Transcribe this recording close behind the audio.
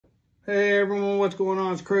Hey everyone, what's going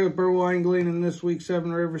on? It's Craig with Berkley Angling, and this week's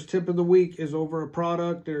Seven Rivers tip of the week is over a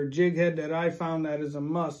product or a jig head that I found that is a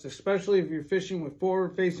must, especially if you're fishing with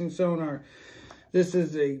forward-facing sonar. This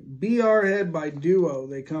is a BR head by Duo.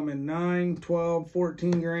 They come in 9, 12,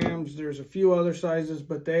 14 grams. There's a few other sizes,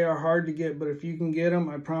 but they are hard to get. But if you can get them,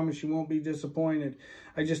 I promise you won't be disappointed.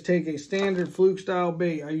 I just take a standard fluke style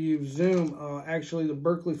bait. I use Zoom. Actually, the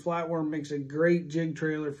Berkley flatworm makes a great jig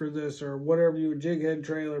trailer for this, or whatever your jig head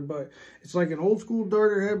trailer. But it's like an old school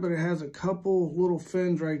darter head, but it has a couple little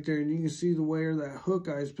fins right there, and you can see the way that hook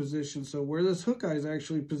eye is positioned. So where this hook eye is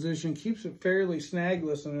actually positioned keeps it fairly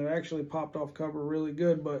snagless, and it actually popped off cover really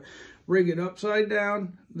good. But rig it upside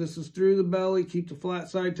down. This is through the belly. Keep the flat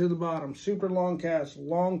side to the bottom. Super long casts,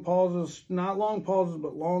 long pauses, not long pauses,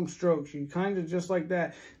 but long strokes. You kind of just like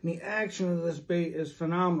that. And the action of this bait is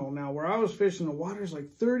phenomenal. Now, where I was fishing, the water's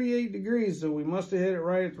like 38 degrees, so we must have hit it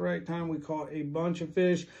right at the right time. We caught a bunch of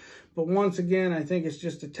fish. But once again, I think it's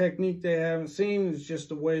just a technique they haven't seen. It's just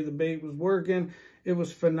the way the bait was working. It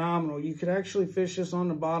was phenomenal. You could actually fish this on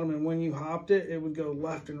the bottom, and when you hopped it, it would go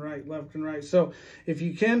left and right, left and right. So if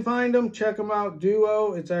you can find them, check them out.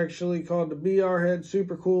 Duo, it's actually called the BR head.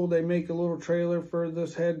 Super cool. They make a little trailer for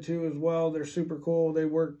this head too as well. They're super cool. They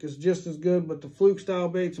work just as good, but the fluke style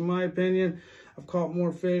baits, in my opinion, I've caught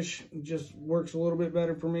more fish. It just works a little bit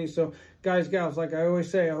better for me. So guys, gals, like I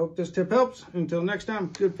always say, I hope this tip helps. Until next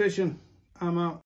time, good fishing. I'm out.